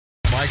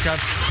mic up?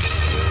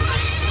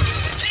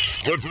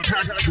 The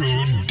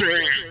Tattoo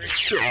Dave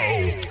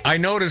Show. I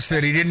noticed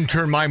that he didn't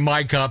turn my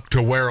mic up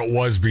to where it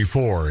was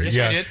before. Yes,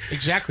 I did.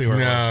 Exactly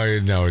where it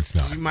was. No, it's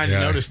not. You might have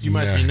noticed. You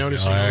might be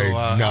noticing little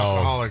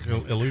alcoholic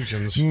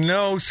illusions.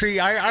 No, see,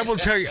 I will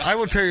tell you. I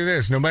will tell you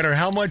this. No matter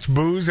how much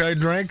booze I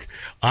drink,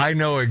 I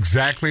know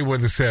exactly where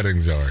the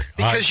settings are.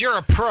 Because you're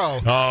a pro.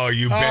 Oh,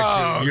 you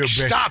bet. You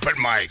bet. Stop it,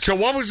 Mike. So,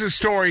 what was the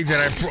story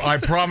that I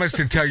promised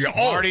to tell you?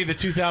 Oh, Marty, the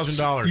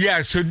 $2,000.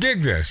 yeah. So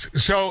dig this.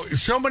 So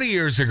many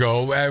years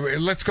ago.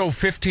 Let's go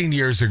 15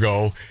 years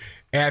ago.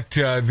 At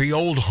the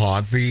old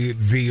haunt,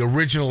 the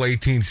original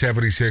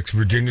 1876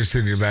 Virginia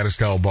City, Nevada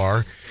style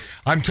bar,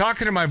 I'm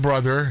talking to my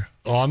brother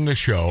on the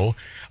show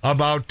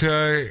about.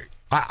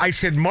 I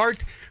said,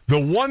 Mart, the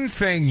one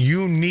thing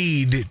you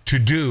need to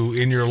do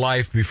in your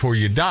life before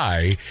you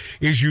die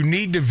is you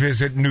need to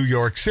visit New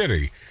York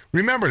City.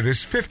 Remember,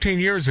 this 15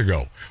 years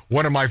ago,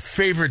 one of my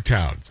favorite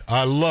towns.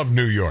 I love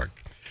New York.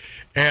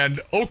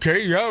 And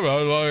okay, yeah,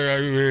 I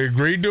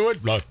agreed to it.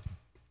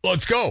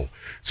 Let's go.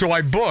 So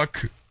I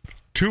book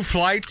 2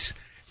 flights,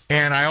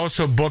 and I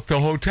also booked the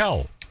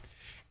hotel.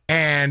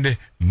 And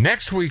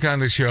next week on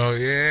the show,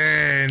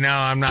 no,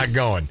 I'm not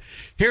going.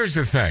 Here's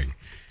the thing.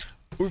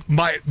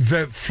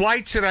 The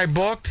flights that I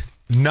booked,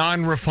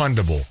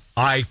 non-refundable.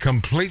 I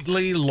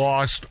completely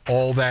lost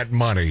all that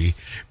money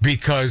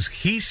because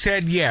he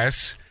said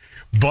yes,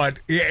 but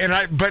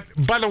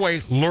by the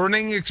way,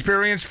 learning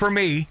experience for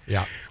me.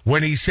 Yeah.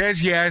 When he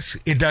says yes,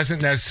 it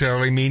doesn't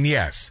necessarily mean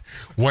yes.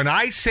 When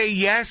I say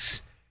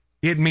yes,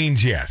 it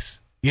means yes.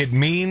 It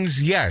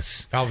means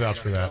yes. I'll vouch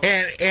for that.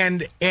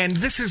 And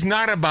this is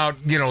not about,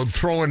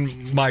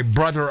 throwing my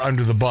brother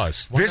under the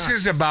bus. This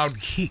is about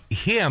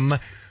him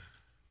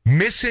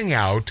missing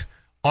out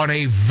on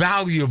a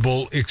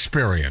valuable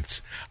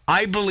experience.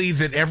 I believe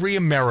that every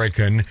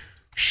American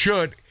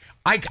should.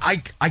 I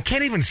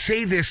can't even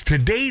say this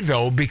today,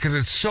 though, because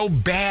it's so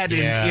bad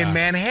in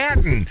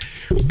Manhattan.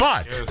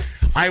 But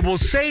I will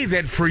say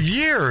that for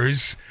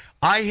years,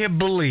 I have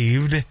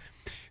believed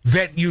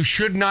that you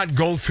should not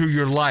go through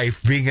your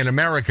life being an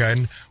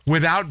American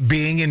without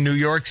being in New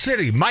York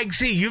City. Mike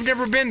Z, you've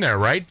never been there,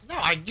 right? No,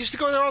 I used to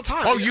go there all the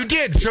time. Oh, you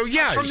did? So,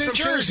 yeah. I'm from New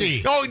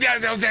Jersey. Oh, yeah,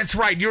 no, that's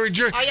right. You're in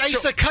Jersey. I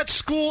used to cut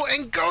school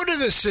and go to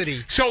the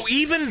city. So,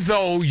 even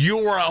though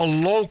you are a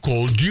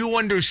local, do you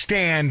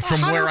understand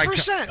from 100%. where I come?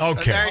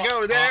 Okay. There you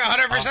go. There,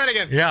 100%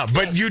 again. Yeah,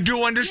 but you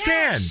do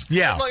understand. Yes.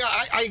 Yeah. Like,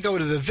 I go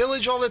to the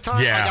village all the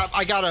time. Yeah.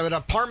 I got an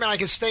apartment I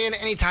can stay in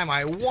anytime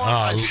I want.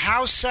 I've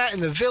house sat in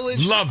the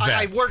village. Love that.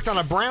 I worked on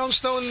a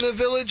brownstone in the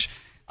village.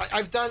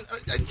 I've done,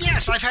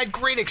 yes, I've had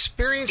great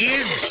experiences in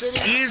the city.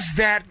 Is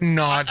that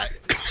not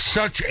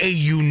such a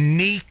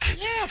unique,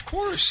 of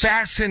course,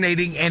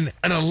 fascinating, and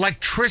an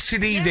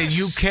electricity that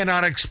you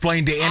cannot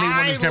explain to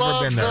anyone who's never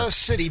been there? I love the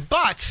city,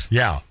 but,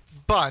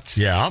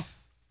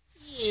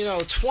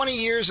 20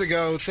 years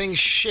ago, things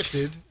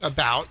shifted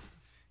about,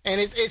 and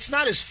it's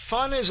not as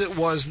fun as it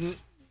was.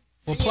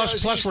 Well,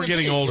 plus we're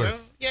getting older.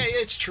 Yeah,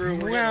 it's true.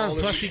 We're getting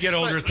older. Plus you get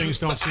older, things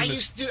don't seem.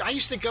 I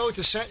used to go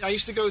to Central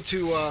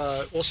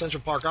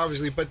Park,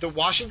 obviously, but the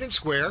Washington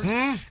Square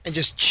and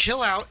just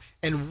chill out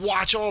and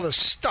watch all the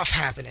stuff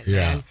happening.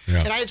 Man.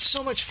 And I had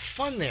so much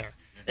fun there.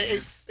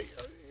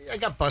 I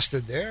got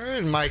busted there,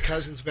 and my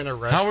cousin's been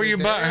arrested. How were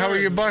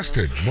you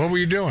busted? What were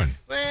you doing?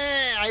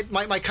 Well,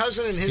 my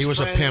cousin and his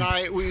friend and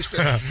I, we used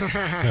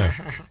to.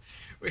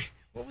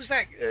 What was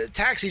that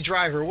taxi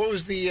driver? What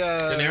was the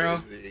De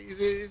Niro?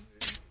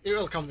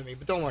 It'll come to me,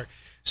 but don't worry.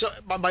 So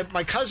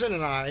my cousin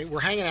and I were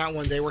hanging out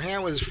one day. We're hanging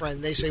out with his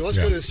friend. They say, let's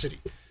go to the city.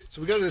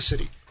 So we go to the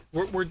city.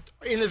 We're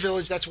in the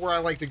village. That's where I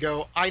like to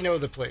go. I know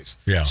the place.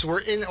 Yeah. So we're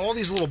in all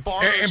these little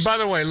bars. And by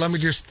the way, let me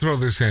just throw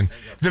this in.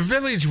 The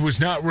village was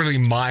not really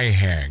my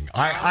hang.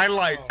 I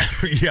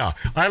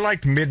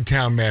liked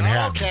Midtown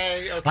Manhattan.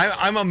 Okay.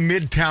 I'm a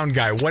Midtown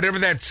guy. Whatever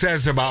that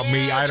says about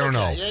me, I don't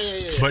know.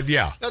 Yeah. But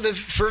yeah. No,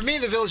 for me,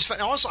 the village.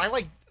 Also, I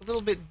like a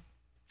little bit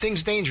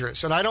things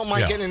dangerous, and I don't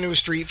mind getting into a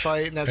street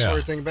fight and that sort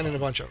of thing. Been in a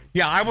bunch of them.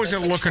 Yeah, I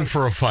wasn't looking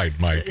for a fight,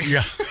 Mike.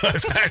 Yeah,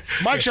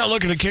 Mike's not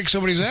looking to kick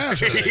somebody's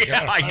ass.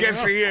 I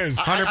guess he is.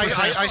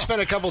 100%. I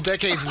spent a couple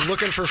decades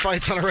looking for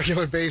fights on a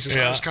regular basis.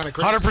 Yeah. That was kind of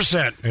crazy.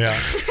 100%. Yeah.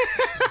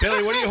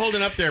 Billy, what are you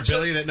holding up there,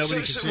 Billy? That nobody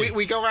can see.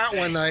 We go out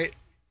one night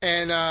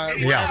and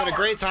we're having a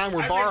great time.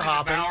 We're bar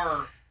hopping.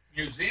 Bauer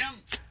Museum.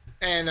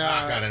 And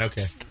got it.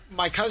 Okay.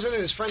 My cousin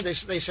and his friend, they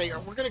say,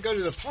 we're going to go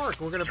to the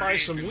park. We're going to buy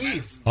some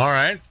weed. All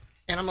right.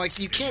 And I'm like,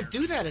 you can't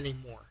do that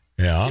anymore.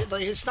 Yeah.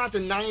 It's not the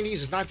 90s.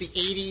 It's not the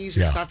 80s.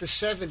 It's not the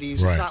 70s.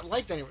 It's not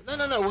like that anymore.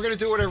 No. We're going to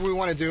do whatever we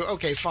want to do.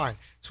 Okay, fine.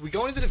 So we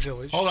go into the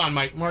village. Hold on,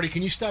 Marty,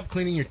 can you stop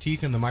cleaning your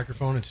teeth in the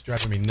microphone? It's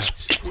driving me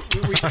nuts.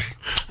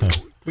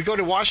 We go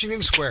to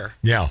Washington Square.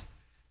 Yeah.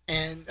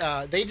 And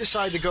they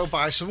decide to go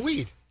buy some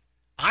weed.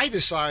 I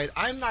decide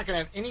I'm not going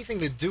to have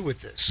anything to do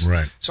with this.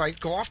 Right. So I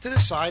go off to the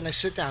side and I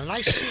sit down and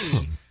I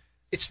see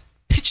it's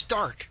pitch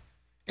dark.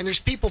 And there's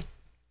people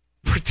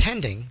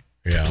pretending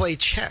to play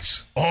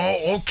chess.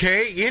 Oh,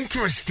 okay,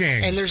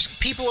 interesting. And there's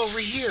people over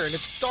here, and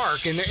it's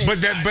dark.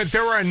 But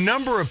there are a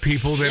number of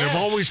people that have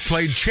always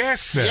played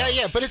chess there.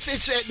 Yeah, but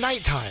it's at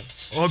nighttime.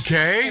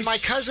 Okay. And my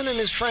cousin and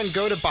his friend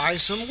go to buy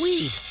some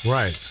weed.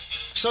 Right.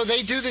 So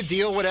they do the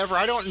deal, whatever.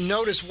 I don't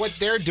notice what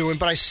they're doing,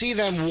 but I see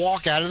them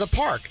walk out of the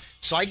park.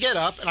 So I get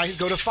up and I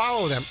go to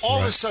follow them.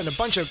 All of a sudden, a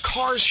bunch of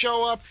cars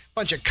show up, a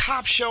bunch of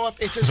cops show up.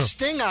 It's a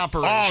sting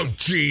operation. Oh,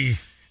 gee.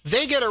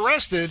 They get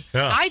arrested.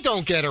 Yeah. I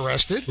don't get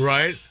arrested.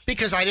 Right.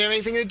 Because I didn't have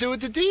anything to do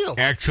with the deal.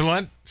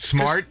 Excellent.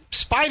 Smart.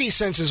 Spidey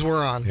senses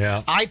were on.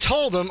 Yeah. I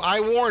told them.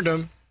 I warned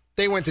them.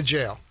 They went to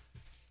jail.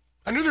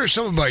 I knew there was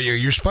something about you.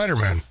 You're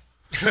Spider-Man.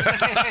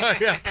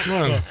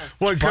 Well,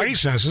 Spidey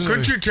senses.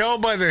 Couldn't you tell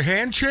by the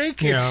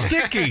handshake? It's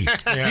sticky.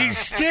 He's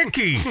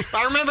sticky.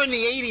 I remember in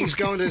the 80s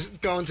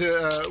going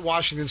to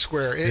Washington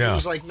Square. It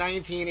was like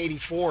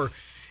 1984.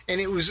 And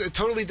it was a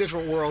totally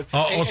different world.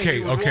 Oh,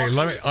 okay.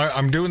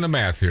 I'm doing the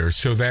math here.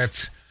 So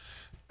that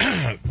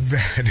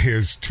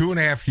is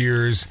 2.5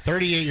 years.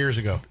 38 years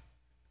ago.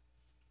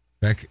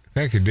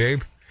 Thank you,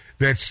 Dave.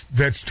 That's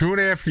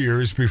 2.5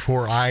 years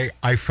before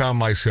I found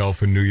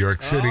myself in New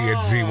York City at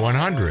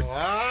Z100.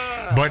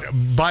 Wow. But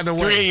by the way,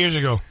 38 years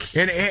ago.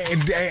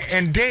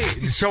 And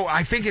Dave. So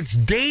I think it's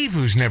Dave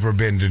who's never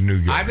been to New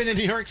York. I've been to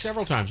New York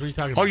several times. What are you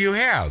talking about? Oh, you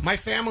have? My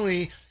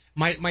family.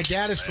 My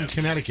dad is from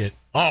Connecticut.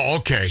 Oh,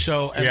 okay.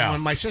 So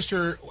when my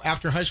sister,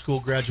 after high school,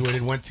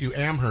 graduated, went to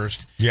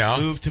Amherst,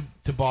 moved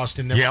to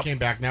Boston, never came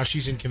back. Now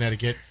she's in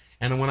Connecticut.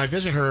 And when I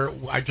visit her,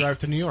 I drive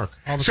to New York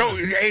all the time.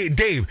 Hey,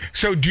 Dave,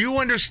 so do you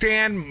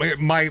understand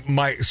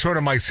my sort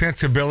of my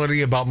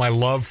sensibility about my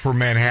love for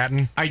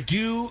Manhattan? I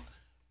do.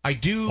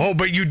 Oh,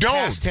 but you don't.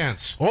 Past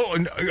tense. Oh,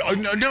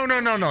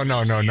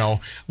 no.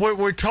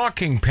 We're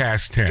talking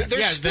past tense.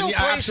 There's still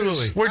places.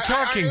 Absolutely. We're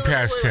talking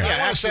past tense.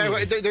 I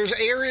want to say, there's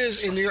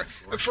areas in New York,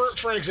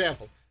 for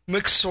example,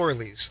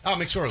 McSorley's. Oh,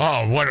 McSorley's.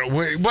 Oh,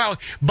 well,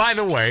 by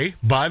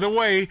the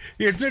way,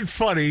 isn't it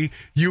funny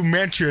you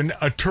mention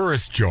a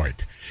tourist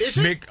joint? Is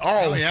it?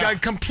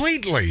 God,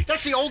 completely.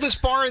 That's the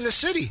oldest bar in the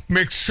city.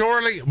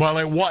 McSorley, well,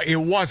 it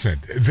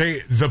wasn't.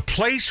 The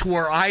place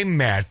where I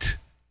met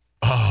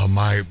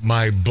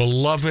my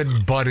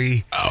beloved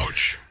buddy,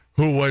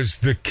 who was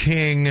the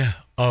king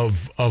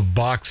of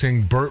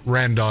boxing, Burt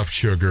Randolph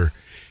Sugar.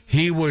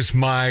 He was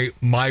my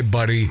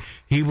buddy.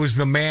 He was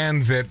the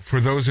man that,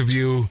 for those of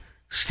you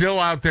still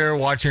out there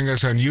watching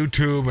us on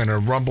YouTube and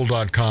on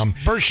Rumble.com.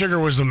 Burt Sugar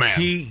was the man.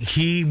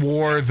 He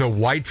wore the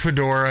white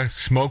fedora,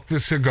 smoked the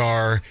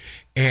cigar,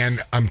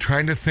 and I'm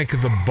trying to think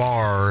of the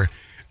bar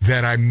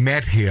that I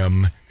met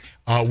him,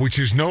 which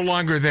is no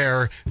longer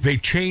there. They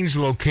changed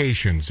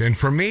locations. And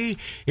for me,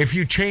 if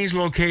you change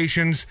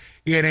locations,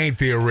 it ain't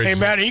the original. Hey,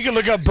 Matt, you can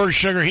look up Burt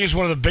Sugar. He's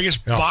one of the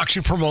biggest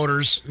boxing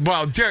promoters of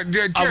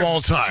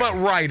all time. But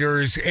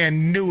writers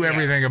and knew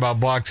everything about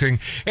boxing.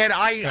 And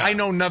I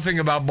know nothing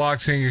about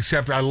boxing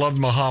except I loved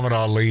Muhammad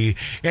Ali.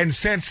 And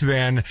since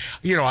then,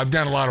 I've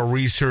done a lot of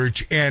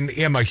research and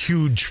am a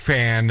huge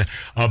fan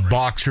of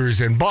boxers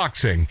and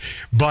boxing.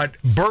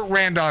 But Burt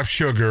Randolph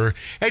Sugar,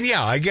 and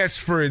I guess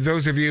for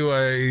those of you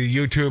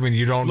YouTube and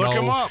you don't know. Look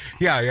him up.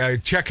 Yeah,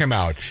 check him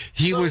out.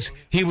 He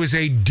was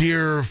a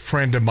dear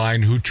friend of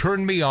mine who turned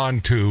me on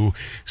to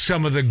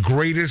some of the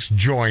greatest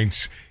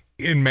joints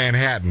in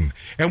Manhattan,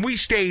 and we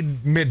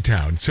stayed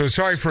Midtown. So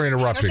sorry for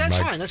interrupting. That's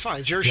Mike. fine. That's fine.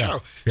 It's your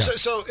show. Yeah.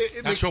 So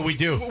that's what we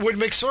do. Would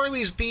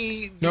McSorley's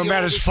be? No,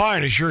 Matt, it's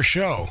fine. It's your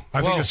show.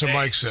 I think that's what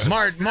Mike said.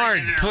 Mart,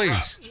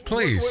 please.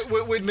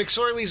 Would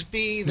McSorley's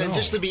be then?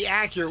 Just to be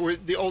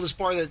accurate, the oldest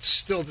bar that's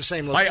still at the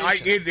same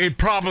location? It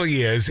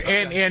probably is,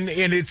 okay. and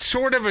it's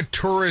sort of a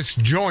tourist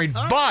joint.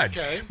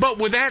 But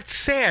with that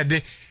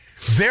said,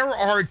 there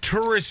are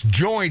tourist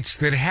joints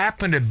that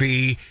happen to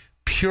be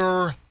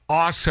pure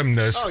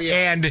awesomeness,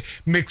 and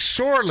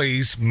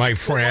McSorley's, my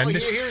friend,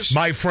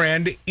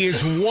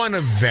 is one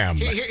of them.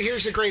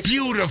 Here's a great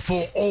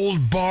beautiful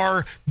old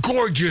bar,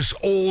 gorgeous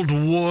old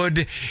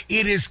wood.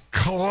 It is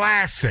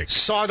classic.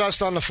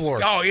 Sawdust on the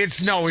floor. Oh,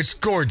 it's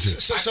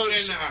gorgeous.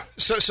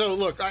 So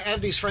look, I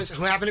have these friends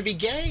who happen to be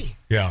gay.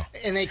 Yeah,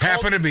 and they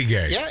happen to be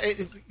gay. Yeah,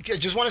 I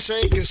just want to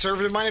say,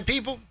 conservative-minded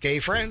people, gay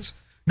friends.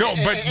 No,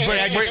 but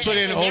I just put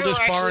in oldest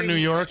bar in New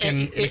York,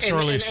 and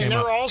McSorley's came up. And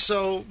they're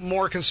also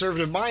more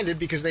conservative-minded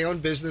because they own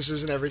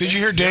businesses and everything. Did you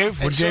hear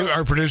Dave? What Dave,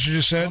 our producer,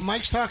 just said?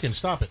 Mike's talking.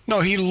 Stop it.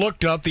 No, he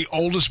looked up the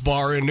oldest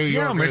bar in New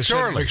York. Yeah,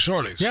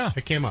 McSorley's. Yeah,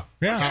 it came up.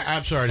 Yeah,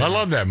 I'm sorry. I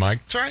love that,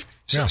 Mike. That's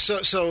right.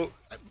 So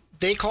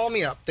they call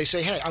me up. They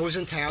say, "Hey, I was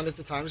in town at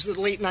the time. It was the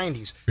late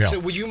 '90s. Yeah. So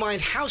would you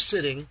mind house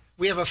sitting?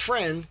 We have a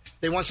friend.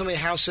 They want somebody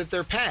to house sit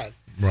their pad.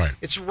 Right.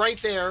 It's right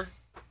there,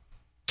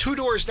 2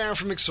 doors down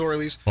from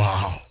McSorley's.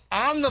 Wow."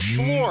 On the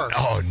floor,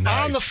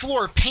 nice. On the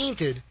floor,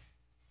 painted,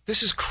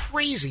 this is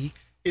crazy,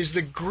 is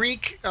the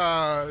Greek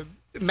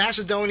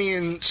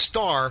Macedonian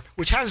star,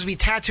 which happens to be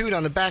tattooed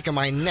on the back of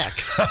my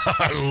neck.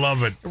 I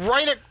love it.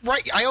 Right.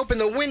 I open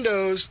the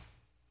windows.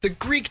 The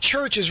Greek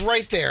church is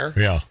right there.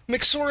 Yeah.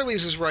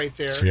 McSorley's is right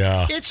there.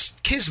 Yeah. It's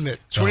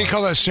kismet. So what do you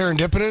call that,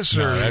 serendipitous?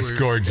 No, that's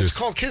gorgeous. It's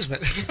called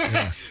kismet.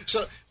 Yeah.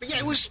 But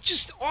it was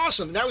just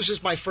awesome. That was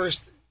just my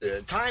first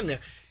time there.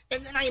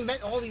 And then I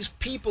met all these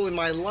people in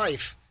my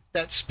life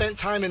that spent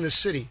time in the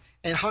city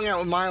and hung out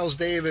with Miles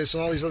Davis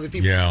and all these other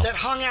people that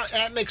hung out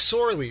at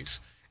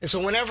McSorley's. And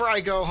so whenever I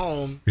go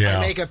home,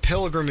 I make a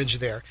pilgrimage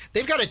there.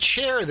 They've got a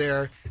chair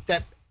there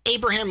that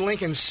Abraham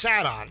Lincoln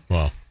sat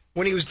on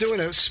when he was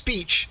doing a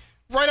speech.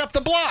 Right up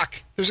the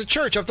block. There's a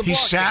church up the block.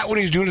 He sat when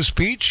he was doing a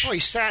speech? Oh, he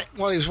sat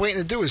while he was waiting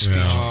to do his speech.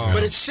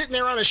 But it's sitting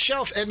there on a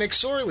shelf at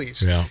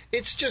McSorley's. Yeah.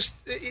 It's just,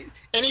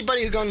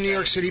 anybody who goes to New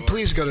York City,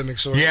 please go to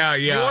McSorley's. Yeah.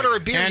 You order a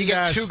beer, and you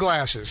get 2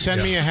 glasses.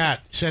 Send me a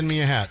hat.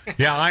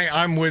 Yeah,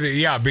 I'm with it.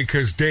 Yeah,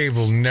 because Dave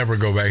will never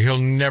go back. He'll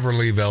never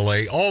leave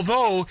L.A.,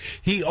 although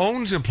he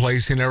owns a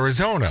place in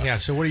Arizona. Yeah,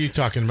 so what are you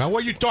talking about?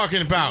 What are you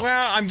talking about?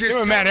 Well, I'm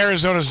just... Matt,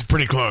 Arizona's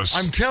pretty close.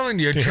 I'm telling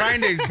you,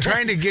 trying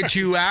to get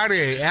you out of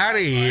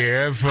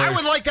here. I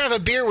would like to have a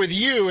beer with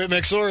you at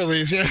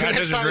McSorley's.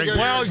 Next time we go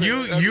well,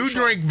 you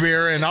drink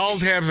beer, and I'll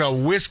have a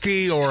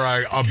whiskey or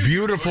a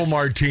beautiful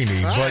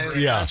martini. But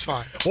that's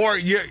fine. Or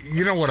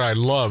you know what I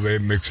love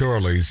at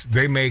McSorley's?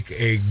 They make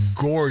a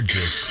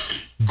gorgeous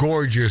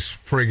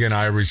friggin'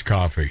 Irish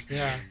coffee.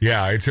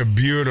 Yeah, it's a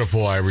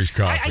beautiful Irish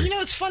coffee.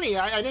 It's funny.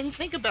 I didn't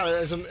think about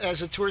it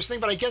as a tourist thing,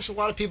 but I guess a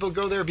lot of people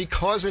go there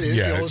because it is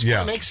the oldest.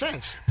 It makes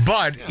sense.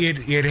 But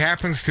it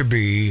happens to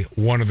be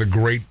one of the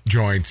great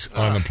joints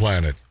on the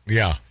planet.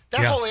 Yeah.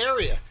 That whole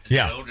area.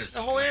 Yeah.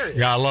 The whole area.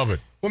 Yeah, I love it.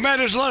 Well, Matt,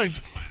 there's a lot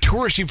of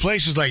touristy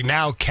places like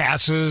now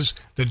Katz's,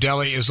 the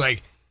deli is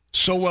like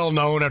so well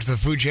known after the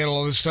Food Channel,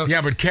 all this stuff.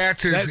 Yeah, but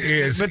Katz's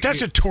is... But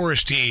that's a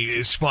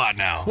touristy spot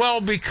now.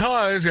 Well,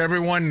 because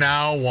everyone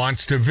now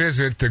wants to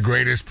visit the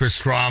greatest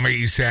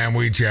pastrami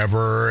sandwich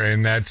ever,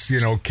 and that's,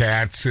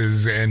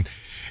 Katz's, and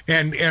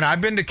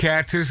I've been to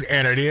Katz's,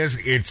 and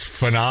it's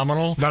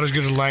phenomenal. Not as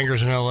good as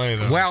Langer's in L.A.,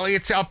 though. Well,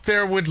 it's up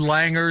there with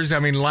Langer's. I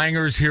mean,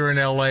 Langer's here in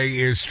L.A.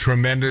 is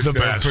tremendous. The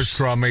best.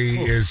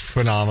 Pastrami is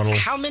phenomenal.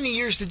 How many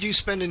years did you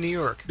spend in New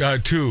York?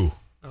 2.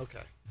 Okay.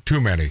 Too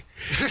many.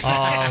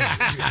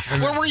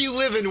 Where were you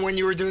living when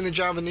you were doing the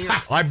job in New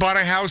York? I bought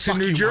a house in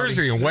New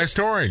Jersey, in West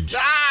Orange.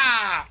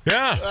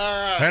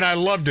 Yeah. And I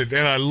loved it.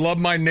 And I love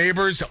my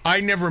neighbors.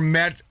 I never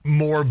met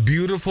more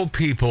beautiful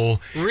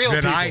people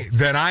than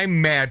I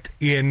met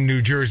in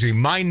New Jersey.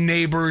 My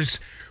neighbors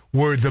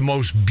were the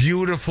most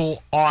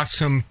beautiful,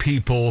 awesome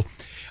people.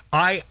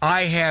 I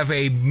have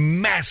a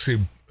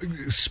massive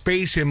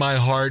space in my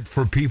heart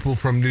for people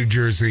from New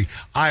Jersey.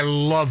 I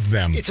love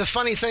them. It's a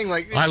funny thing.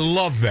 I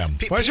love them.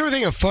 Why is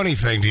everything a funny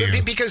thing to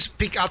you? Because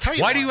I'll tell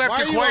you. Why do you have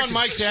to question on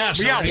Mike's ass?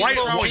 Yeah,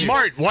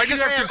 Mart. Why do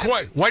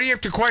you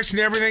have to question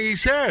everything he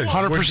says?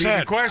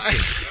 100% question.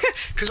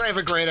 Because I have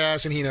a great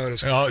ass and he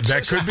noticed. Oh,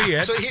 that could be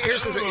it. So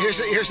here's the thing.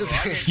 Here's the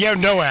thing. You have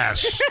no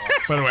ass.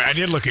 By the way, I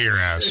did look at your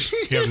ass.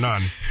 You have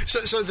none.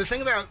 So the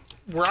thing about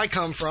where I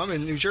come from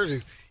in New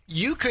Jersey,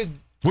 you could.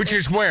 Which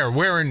is where?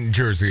 Where in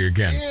Jersey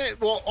again? Yeah,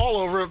 well, all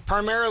over,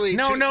 primarily.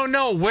 No.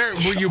 Where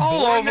were you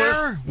born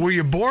there? Were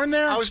you born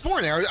there? I was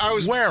born there.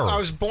 Where? I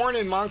was born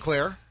in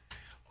Montclair.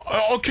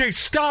 Okay,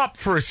 stop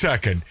for a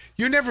second.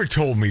 You never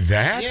told me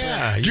that.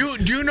 Yeah. Do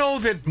you know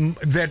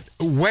that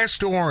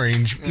West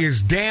Orange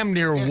is damn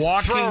near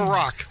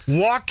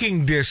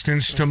walking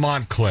distance to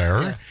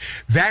Montclair? Yeah.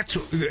 That's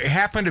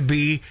happened to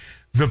be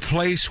the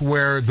place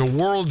where the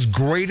world's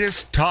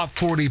greatest top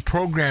 40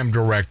 program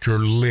director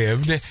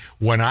lived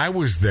when I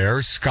was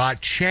there.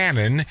 Scott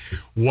Shannon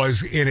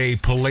was in a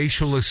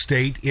palatial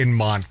estate in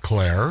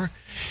Montclair.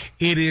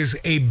 It is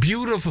a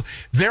beautiful...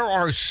 There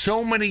are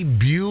so many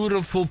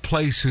beautiful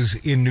places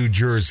in New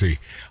Jersey.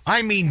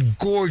 I mean,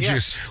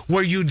 gorgeous. Yes.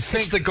 Where you'd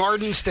think... It's the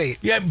Garden State.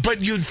 Yeah,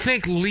 but you'd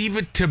think Leave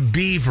It to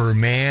Beaver,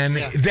 man.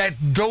 Yeah. That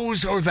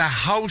those are the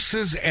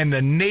houses and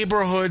the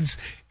neighborhoods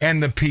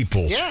and the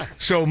people. Yeah.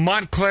 So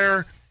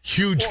Montclair,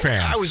 huge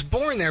fan. I was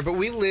born there, but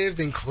we lived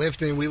in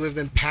Clifton, we lived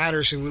in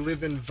Patterson, we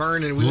lived in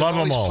Vernon, we lived in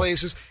all these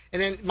places.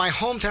 And then my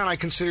hometown, I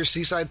consider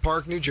Seaside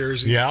Park, New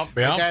Jersey. Yeah.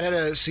 My dad had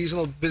a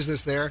seasonal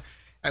business there.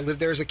 I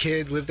lived there as a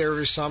kid, lived there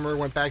every summer,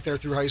 went back there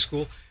through high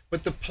school.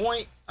 But the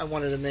point I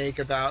wanted to make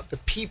about the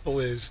people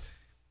is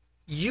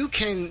you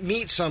can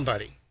meet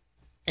somebody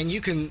and you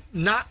can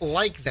not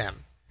like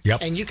them.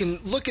 Yep. And you can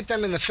look at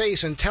them in the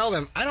face and tell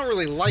them, I don't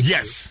really like you.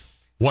 Yes,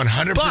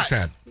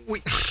 100%.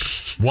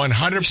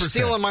 100%. You're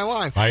stealing my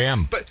line. I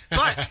am. But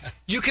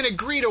you can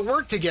agree to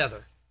work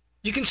together.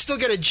 You can still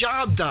get a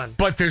job done.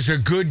 But there's a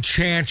good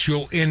chance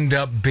you'll end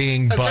up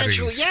being buddies.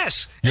 Eventually,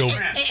 yes.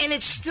 And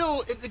it's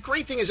still, the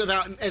great thing is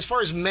about, as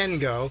far as men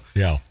go,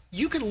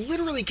 you can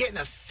literally get in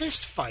a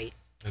fist fight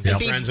And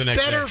be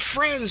better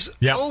friends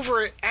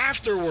over it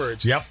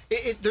afterwards. Yep.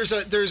 There's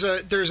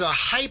a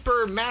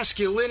hyper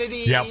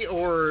masculinity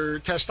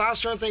or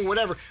testosterone thing,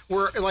 whatever,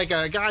 where like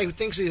a guy who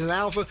thinks he's an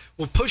alpha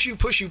will push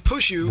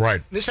you.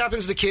 Right. This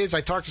happens to kids.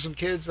 I talk to some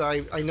kids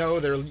I know,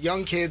 they're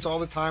young kids all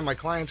the time, my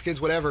clients' kids,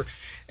 whatever,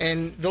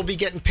 and they'll be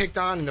getting picked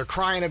on and they're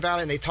crying about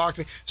it and they talk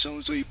to me. So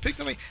you picked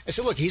on me. I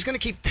said, look, he's going to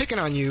keep picking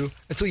on you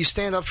until you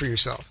stand up for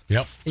yourself.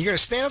 Yep. And you're going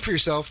to stand up for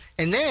yourself,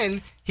 and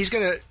then he's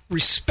going to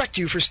respect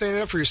you for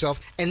standing up for yourself,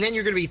 and then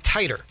you're going to be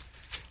tighter.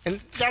 And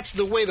that's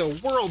the way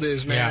the world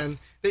is, man.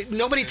 Yeah.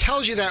 Nobody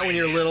tells you that when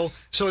you're little.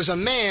 So as a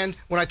man,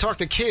 when I talk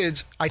to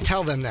kids, I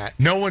tell them that.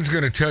 No one's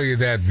going to tell you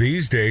that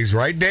these days,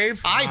 right,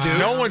 Dave? I do.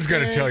 No one's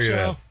going to tell you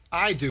that.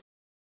 I do.